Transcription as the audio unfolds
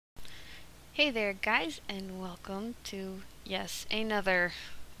Hey there guys, and welcome to, yes, another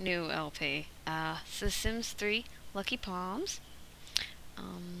new LP. It's The Sims 3 Lucky Palms.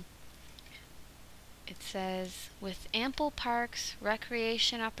 Um, it says, with ample parks,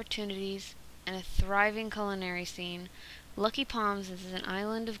 recreation opportunities, and a thriving culinary scene, Lucky Palms is an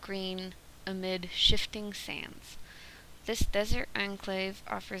island of green amid shifting sands. This desert enclave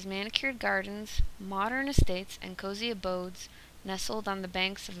offers manicured gardens, modern estates, and cozy abodes nestled on the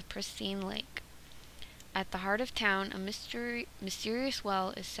banks of a pristine lake. At the heart of town, a mysterious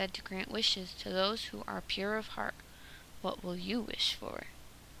well is said to grant wishes to those who are pure of heart. What will you wish for?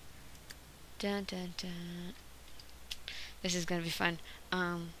 Dun dun dun. This is gonna be fun.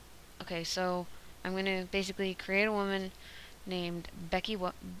 Okay, so I'm gonna basically create a woman named Becca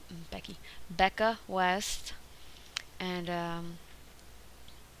West, and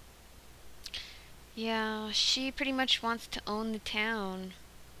yeah, she pretty much wants to own the town,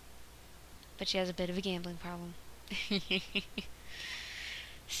 but she has a bit of a gambling problem.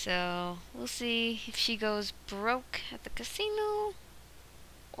 So, we'll see if she goes broke at the casino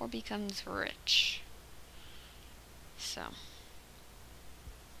or becomes rich. So,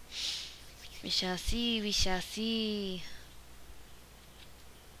 we shall see, we shall see.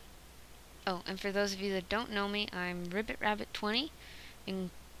 Oh, and for those of you that don't know me, I'm RibbitRabbit20, and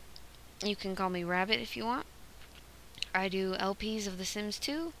you can call me Rabbit if you want. I do LPs of The Sims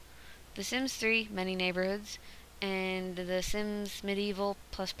 2, The Sims 3, Many Neighborhoods, and The Sims Medieval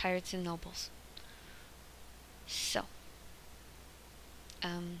plus Pirates and Nobles. So,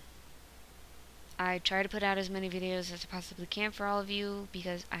 I try to put out as many videos as I possibly can for all of you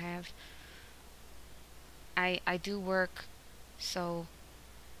because I do work, so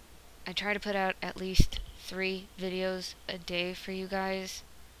I try to put out at least 3 videos a day for you guys.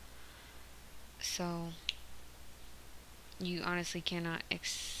 So you honestly cannot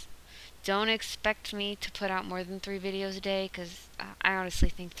don't expect me to put out more than 3 videos a day, because I honestly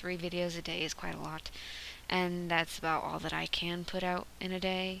think 3 videos a day is quite a lot. And that's about all that I can put out in a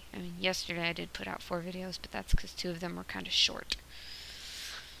day. I mean, yesterday I did put out 4 videos, but that's because 2 of them were kind of short.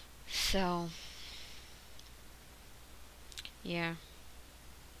 So, yeah.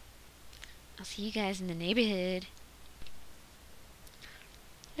 I'll see you guys in the neighborhood.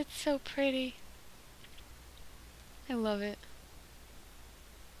 It's so pretty. I love it.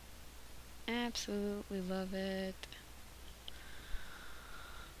 Absolutely love it.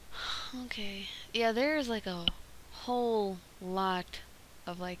 Okay. Yeah, there's like a whole lot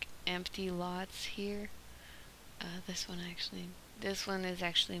of like empty lots here. This one is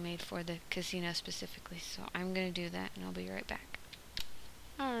actually made for the casino specifically, so I'm gonna do that and I'll be right back.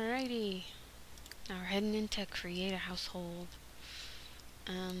 Alrighty. Now we're heading into create a household.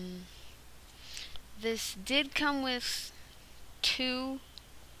 This did come with 2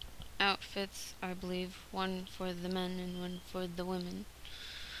 outfits, I believe. One for the men and one for the women.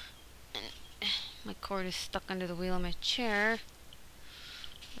 And my cord is stuck under the wheel of my chair.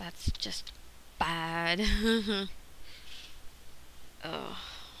 That's just bad. Oh,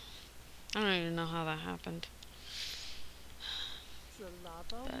 I don't even know how that happened.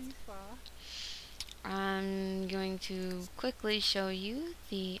 But I'm going to quickly show you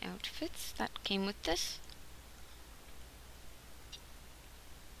the outfits that came with this.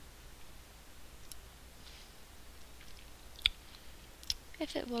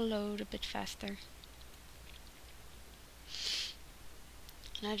 If it will load a bit faster.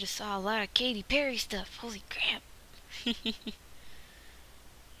 And I just saw a lot of Katy Perry stuff. Holy crap.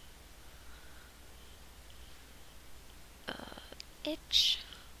 Itch.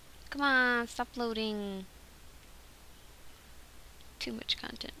 Come on, stop loading. Too much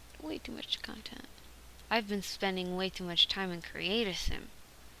content. Way too much content. I've been spending way too much time in Create a Sim.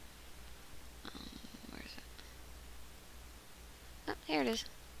 Where is it? Oh, here it is.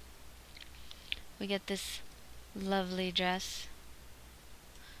 We get this lovely dress.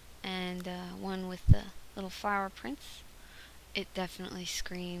 And one with the little flower prints. It definitely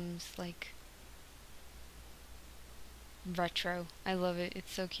screams like retro. I love it.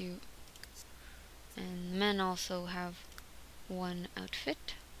 It's so cute. And men also have one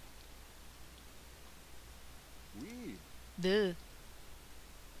outfit. Oui. Duh.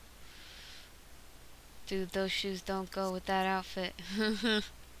 Dude, those shoes don't go with that outfit.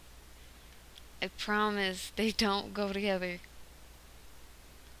 I promise they don't go together.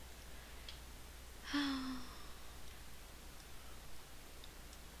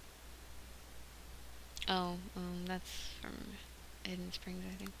 Oh, that's from Eden Springs,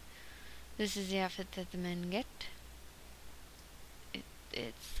 I think. This is the outfit that the men get.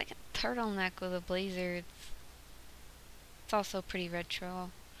 It's like a turtleneck with a blazer. It's also pretty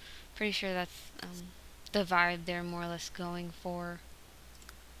Pretty sure that's the vibe they're more or less going for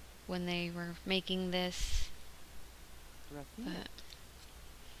when they were making this. But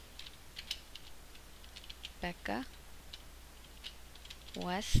Becca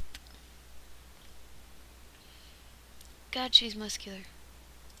West. God, she's muscular.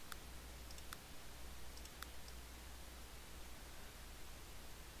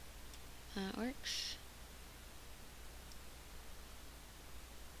 That works.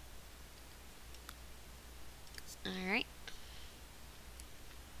 Alright.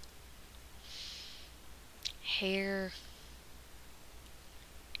 Hair.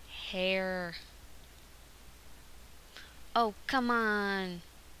 Hair. Oh, come on.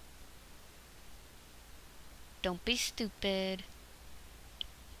 Don't be stupid.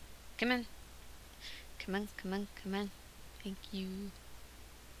 Come on. Come on, come on, come on. Thank you.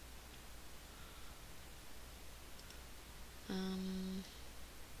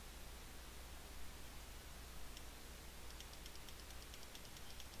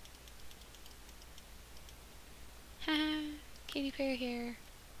 Haha, Katy Perry hair.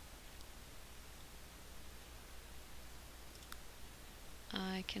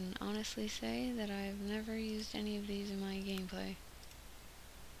 I can honestly say that I've never used any of these in my gameplay.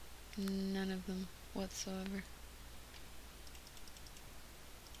 None of them whatsoever.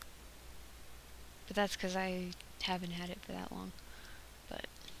 But that's because I haven't had it for that long. But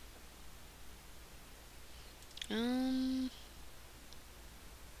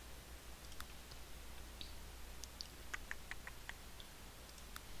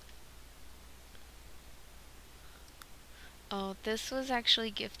oh, this was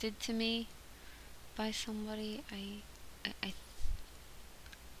actually gifted to me by somebody. I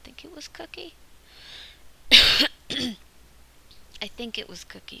think it was Cookie. I think it was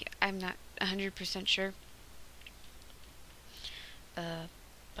Cookie. I'm not 100% sure.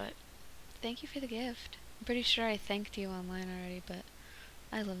 But thank you for the gift. I'm pretty sure I thanked you online already, but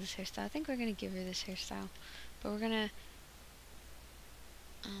I love this hairstyle. I think we're gonna give her this hairstyle, but we're gonna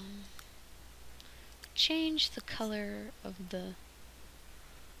change the color of the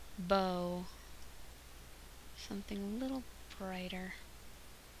bow. Something a little brighter.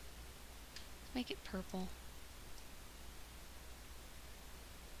 Make it purple.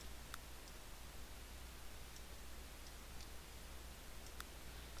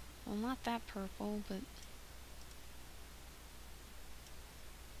 Well, not that purple, but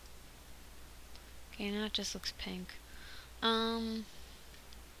okay, now it just looks pink. Well,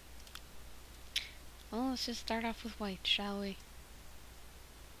 let's just start off with white, shall we?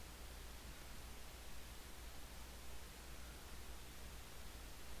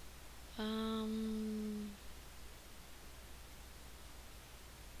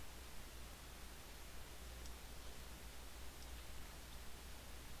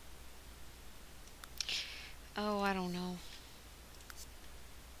 Oh, I don't know.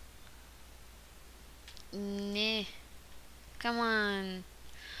 Nah. Come on.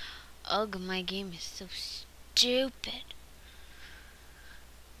 Ugh, my game is so stupid.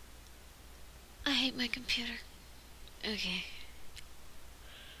 I hate my computer. Okay.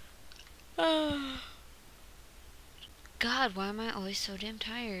 God, why am I always so damn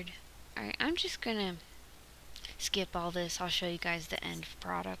tired? Alright, I'm just gonna skip all this. I'll show you guys the end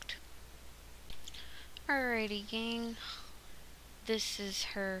product. Alrighty, gang. This is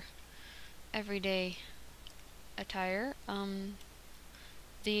her everyday attire.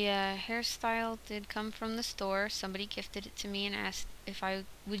 The hairstyle did come from the store. Somebody gifted it to me and asked if I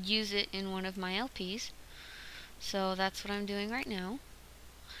would use it in one of my LPs. So that's what I'm doing right now.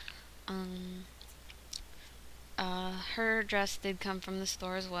 Her dress did come from the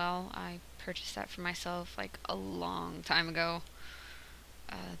store as well. I purchased that for myself like a long time ago.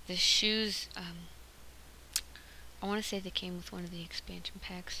 The shoes, I want to say they came with one of the expansion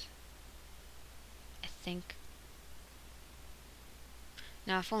packs. I think.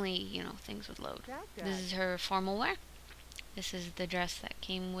 Now, if only, you know, things would load. This is her formal wear. This is the dress that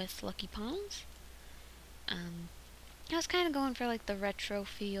came with Lucky Palms. I was kind of going for like the retro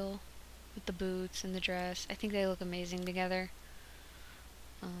feel with the boots and the dress. I think they look amazing together.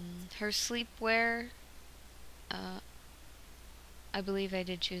 Her sleepwear, I believe I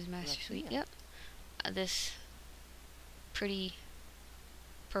did choose Master Suite. Yep. This pretty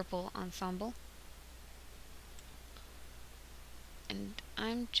purple ensemble. And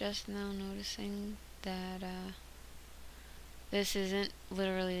I'm just now noticing that this isn't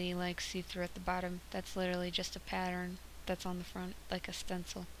literally like see-through at the bottom. That's literally just a pattern that's on the front, like a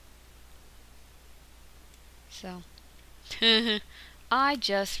stencil. So, I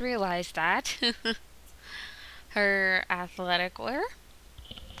just realized that. Her athletic wear.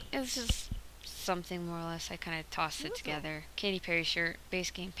 It's just something more or less. I kind of tossed it together. Katy Perry shirt,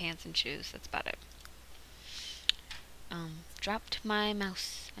 base game pants, and shoes. That's about it. Dropped my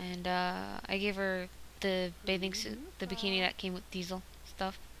mouse, and I gave her the bathing suit, the bikini that came with Diesel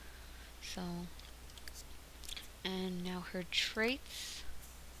stuff. So, and now her traits.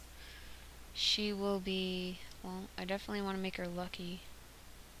 She will be, well, I definitely want to make her lucky.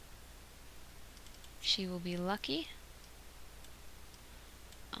 She will be lucky.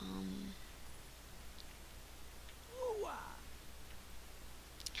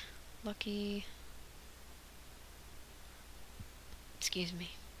 Lucky. Excuse me,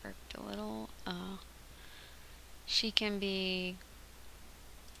 burped a little. She can be.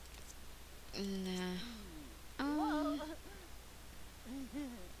 Nah.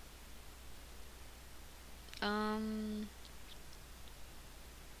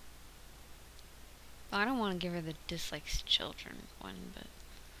 I don't want to give her the dislikes children one, but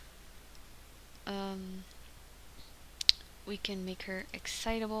we can make her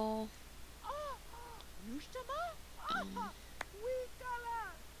excitable.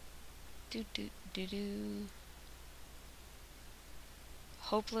 Do.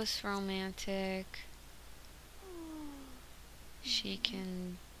 Hopeless romantic. She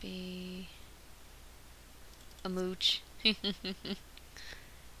can be a mooch.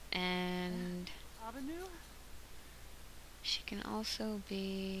 And she can also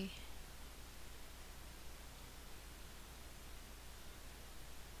be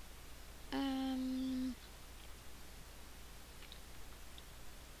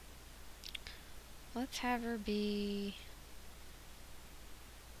let's have her be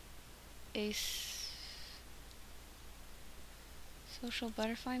a social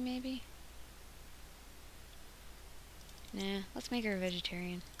butterfly, maybe? Nah, let's make her a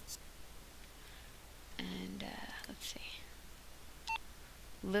vegetarian. And, let's see.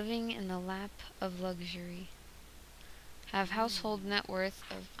 Living in the lap of luxury. Have household net worth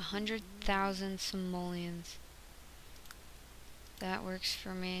of 100,000 simoleons. That works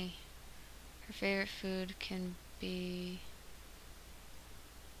for me. Her favorite food can be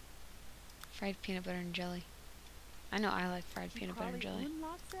fried peanut butter and jelly. I know I like fried peanut butter and jelly.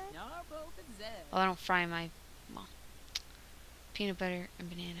 Well, I don't fry my, well, peanut butter and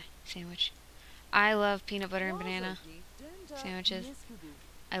banana sandwich. I love peanut butter and banana sandwiches.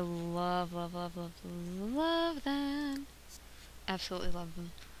 I love them. Absolutely love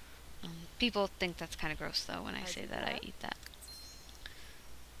them. People think that's kind of gross though when I say that I eat that.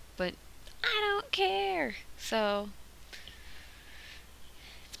 But I don't care. So,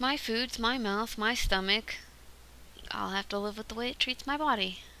 it's my food, it's my mouth, my stomach. I'll have to live with the way it treats my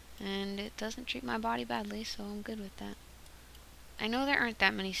body. And it doesn't treat my body badly, so I'm good with that. I know there aren't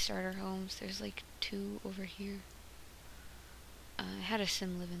that many starter homes. There's like 2 over here. I had a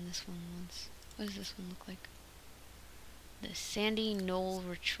sim live in this one once. What does this one look like? The Sandy Knoll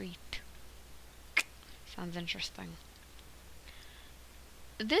Retreat. Sounds interesting.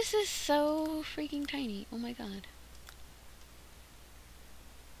 This is so freaking tiny. Oh my god.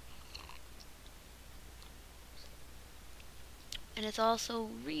 And it's also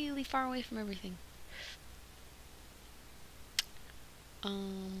really far away from everything.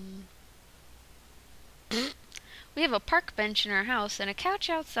 We have a park bench in our house and a couch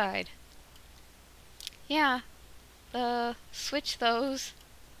outside. Yeah. Switch those.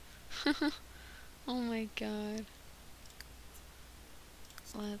 Oh my god.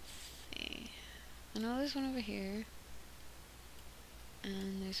 Let's see. I know there's one over here.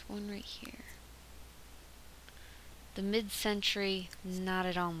 And there's one right here. The mid-century, not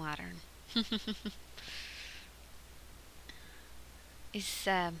at all modern. It's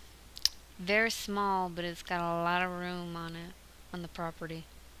very small, but it's got a lot of room on it, on the property.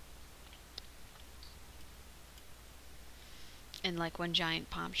 And like one giant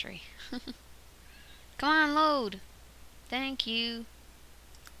palm tree. Come on, load! Thank you.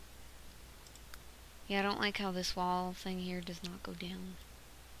 Yeah, I don't like how this wall thing here does not go down.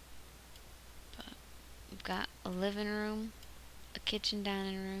 But we've got a living room, a kitchen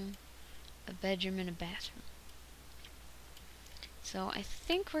dining room, a bedroom, and a bathroom. So I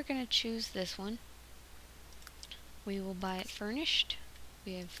think we're gonna choose this one. We will buy it furnished.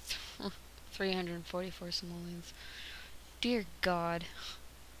 We have 344 simoleons. Dear God.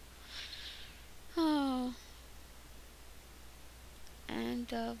 Oh.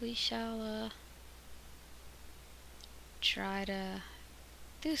 And we shall try to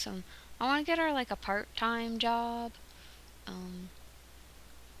do some. I want to get her like a part-time job.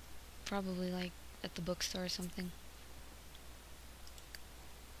 Probably like at the bookstore or something.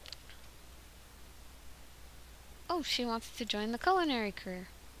 Oh, she wants to join the culinary career.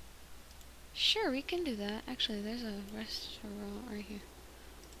 Sure, we can do that. Actually, there's a restaurant right here.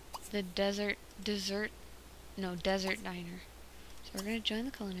 The desert diner. So we're gonna join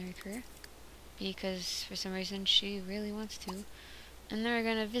the culinary career because for some reason she really wants to. And then we're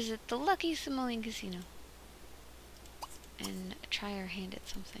gonna visit the Lucky Simoleon Casino and try our hand at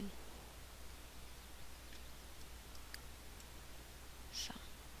something. So,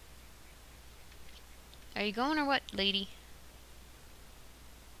 are you going or what, lady?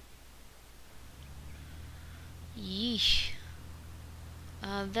 Yeesh.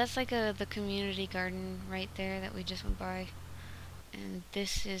 That's like the community garden right there that we just went by, and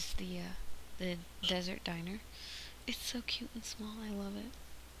this is the desert diner. It's so cute and small. I love it.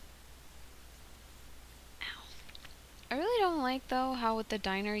 Ow. I really don't like though how with the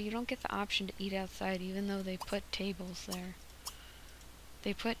diner you don't get the option to eat outside, even though they put tables there.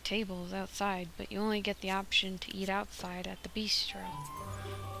 They put tables outside, but you only get the option to eat outside at the bistro,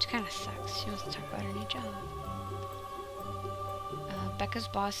 which kind of sucks. She wants to talk about her new job. Becca's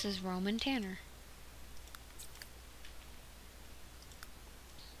boss is Roman Tanner.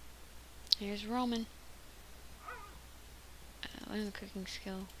 Here's Roman. Learn the cooking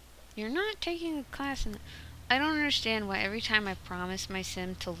skill. You're not taking a class in. I don't understand why every time I promise my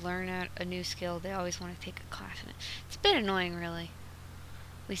sim to learn a new skill, they always want to take a class in it. It's a bit annoying, really.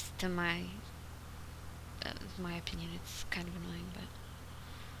 At least to my opinion, it's kind of annoying. But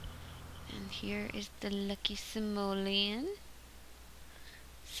and here is the Lucky Simoleon.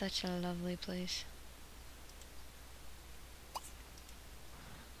 Such a lovely place.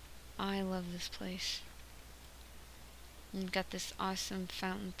 I love this place. We've got this awesome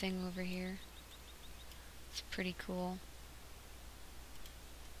fountain thing over here. It's pretty cool.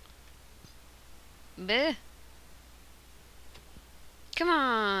 Bleh. Come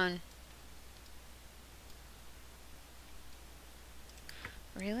on!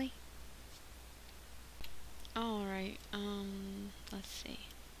 Really? Alright, let's see.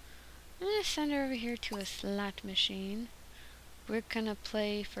 I'm gonna send her over here to a slot machine. We're gonna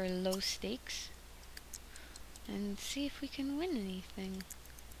play for low stakes and see if we can win anything.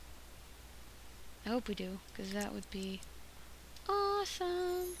 I hope we do, because that would be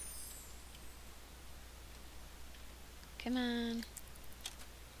awesome. Come on.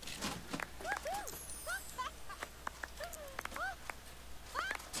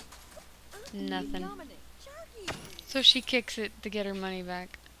 Nothing. So she kicks it to get her money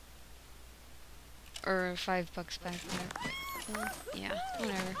back. Or $5 back there. Yeah,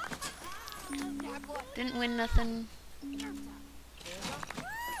 whatever. Didn't win nothing.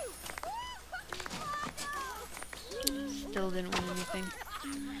 Still didn't win anything.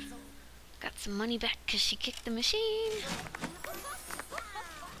 Got some money back because she kicked the machine.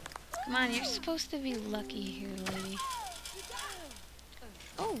 Come on, you're supposed to be lucky here, lady.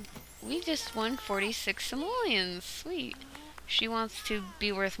 Oh, we just won 46 simoleons. Sweet. She wants to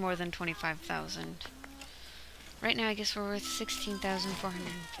be worth more than 25,000. Right now, I guess we're worth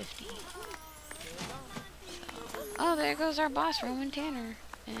 16,450. Oh, there goes our boss, Roman Tanner.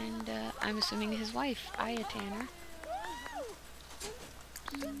 And I'm assuming his wife, Aya Tanner.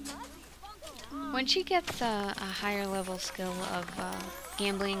 When she gets a higher level skill of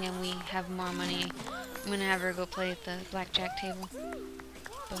gambling and we have more money, I'm going to have her go play at the blackjack table.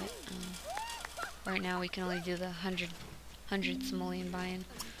 But right now we can only do the 100 simoleon buy-in,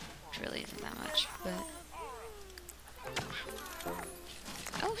 which really isn't that much. But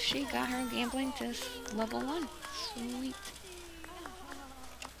oh, she got her gambling to level 1. Sweet.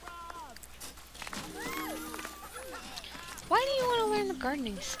 Why do you want to learn the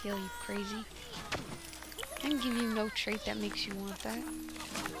gardening skill, you crazy? I can give you no trait that makes you want that.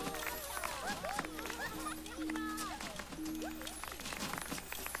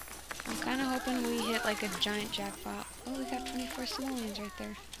 I'm kind of hoping we hit like a giant jackpot. Oh, we got 24 simoleons right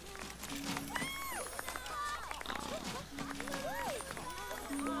there.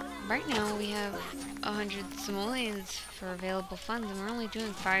 Right now we have 100 simoleons for available funds, and we're only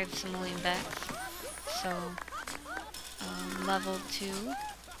doing 5 simoleon bets. So, level 2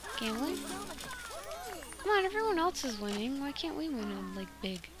 gambling. Come on, everyone else is winning. Why can't we win them, like,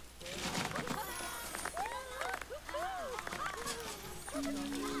 big?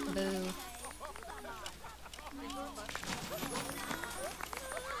 Boo.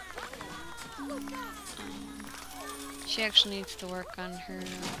 She actually needs to work on her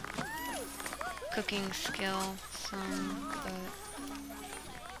cooking skill some, but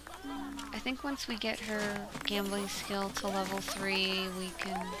I think once we get her gambling skill to level 3,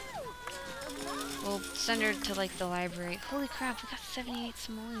 we'll send her to like the library. Holy crap, we got 78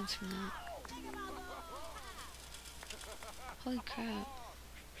 simoleons from that. Holy crap.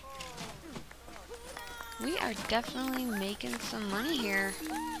 We are definitely making some money here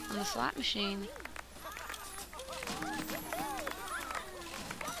on the slot machine.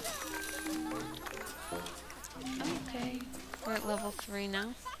 Okay, we're at level 3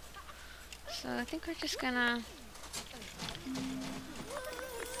 now. So I think we're just gonna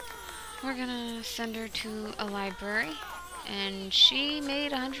send her to a library. And she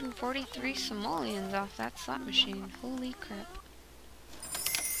made 143 simoleons off that slot machine. Holy crap.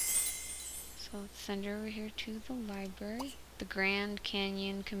 So let's send her over here to the library. The Grand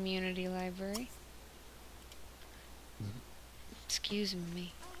Canyon Community Library. Excuse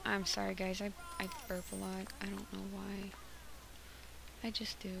me. I'm sorry guys, I burp a lot. I don't know why. I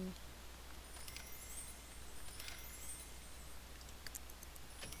just do.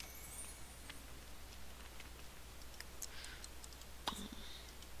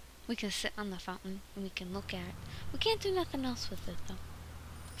 We can sit on the fountain and we can look at it. We can't do nothing else with it though.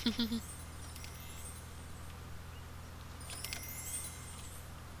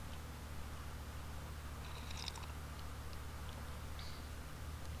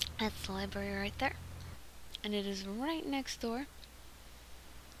 That's the library right there. And it is right next door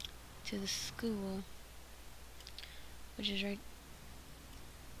to the school, which is right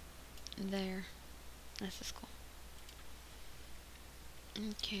there. That's the school.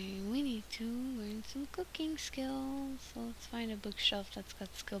 Okay, we need to learn some cooking skills. So let's find a bookshelf that's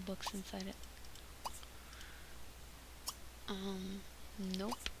got skill books inside it.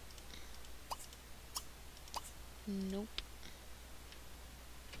 Nope. Nope.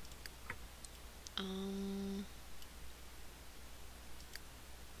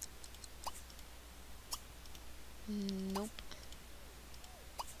 Nope.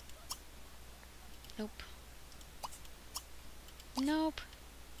 Nope. Nope.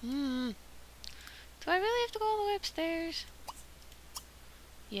 Do I really have to go all the way upstairs?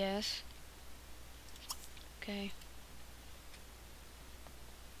 Yes. Okay.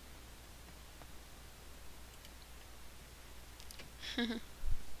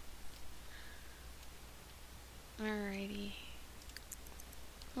 Alrighty.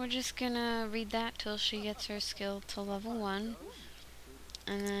 We're just gonna read that till she gets her skill to level 1.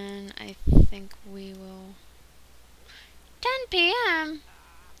 And then I think we will... 10 p.m.?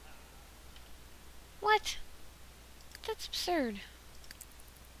 What? That's absurd.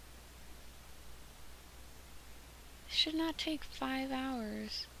 It should not take 5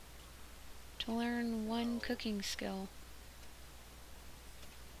 hours to learn 1 cooking skill.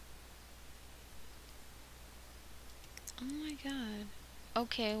 Oh my god.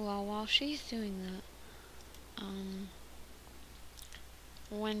 Okay, well, while she's doing that,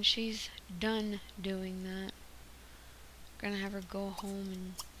 when she's done doing that, we're gonna have her go home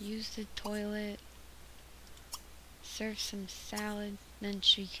and use the toilet, serve some salad, then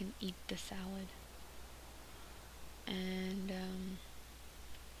she can eat the salad. And,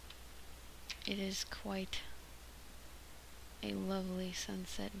 it is quite a lovely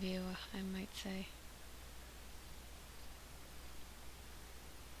sunset view, I might say.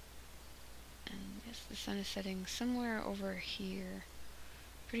 And yes, the sun is setting somewhere over here.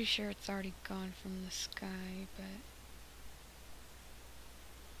 Pretty sure it's already gone from the sky, but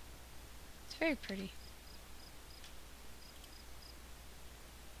it's very pretty.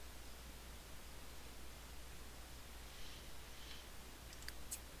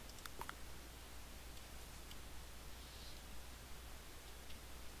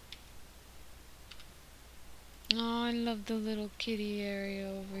 Oh, I love the little kitty area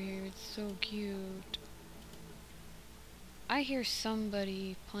over here. It's so cute. I hear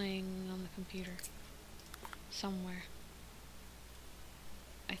somebody playing on the computer. Somewhere.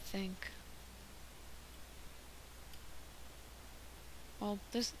 I think. Well,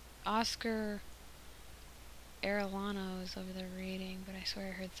 this Oscar Arellano is over there reading, but I swear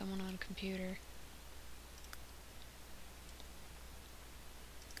I heard someone on a computer.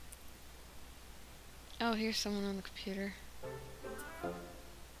 Oh, here's someone on the computer.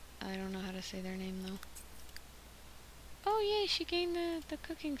 I don't know how to say their name though. Oh yay, she gained the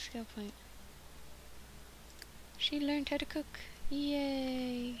cooking skill point. She learned how to cook.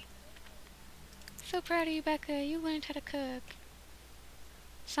 Yay. So proud of you, Becca. You learned how to cook.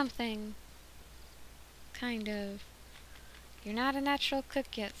 Something. Kind of. You're not a natural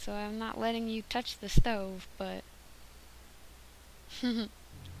cook yet, so I'm not letting you touch the stove, but...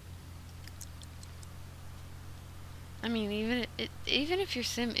 I mean, even if your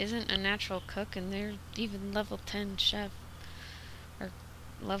sim isn't a natural cook and they're even level 10 chef or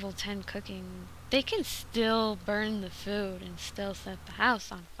level 10 cooking, they can still burn the food and still set the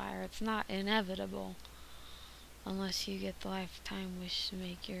house on fire. It's not inevitable unless you get the lifetime wish to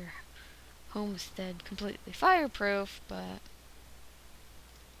make your homestead completely fireproof, but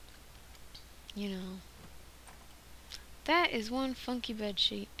you know. That is one funky bed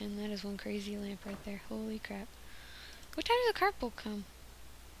sheet, and that is one crazy lamp right there. Holy crap. What time does the carpool come?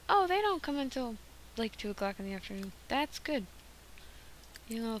 Oh, they don't come until like 2 o'clock in the afternoon. That's good.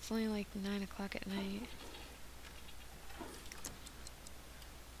 You know, it's only like 9 o'clock at night.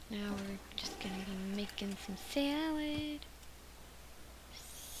 Now we're just gonna be making some salad.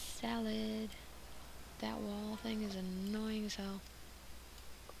 Salad. That wall thing is annoying as hell.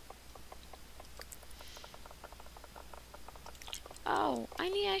 Oh,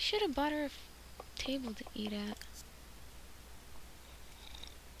 I should have bought her a table to eat at.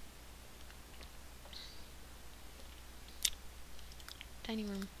 Dining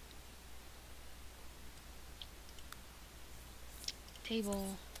room.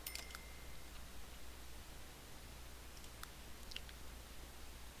 Table.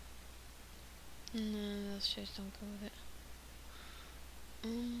 No, those chairs don't go with it.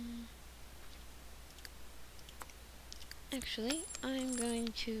 Actually, I'm going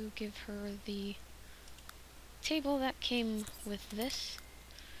to give her the table that came with this.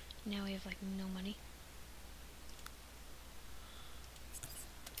 Now we have like no money.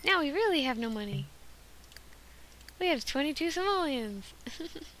 Now we really have no money. We have 22 simoleons.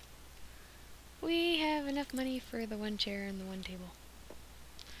 We have enough money for the one chair and the one table.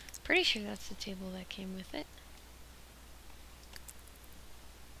 Pretty sure that's the table that came with it.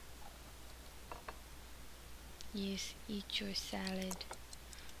 Yes, eat your salad.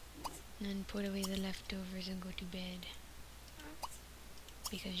 And then put away the leftovers and go to bed.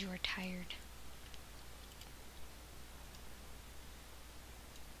 Because you are tired.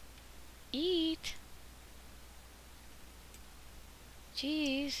 Eat!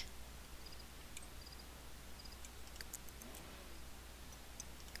 Jeez.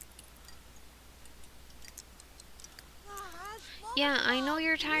 Yeah, I know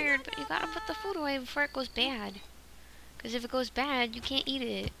you're tired, but you gotta put the food away before it goes bad. Because if it goes bad, you can't eat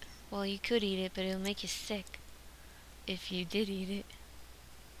it. Well, you could eat it, but it'll make you sick. If you did eat it.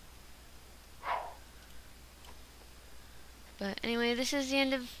 But anyway, this is the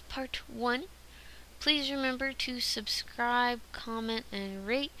end of part 1. Please remember to subscribe, comment, and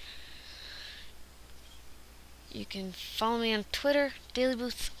rate. You can follow me on Twitter, Daily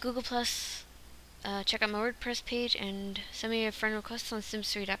Booth, Google+. Check out my WordPress page and send me a friend request on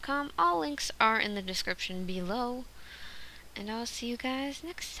sims3.com. All links are in the description below. And I'll see you guys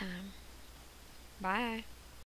next time. Bye.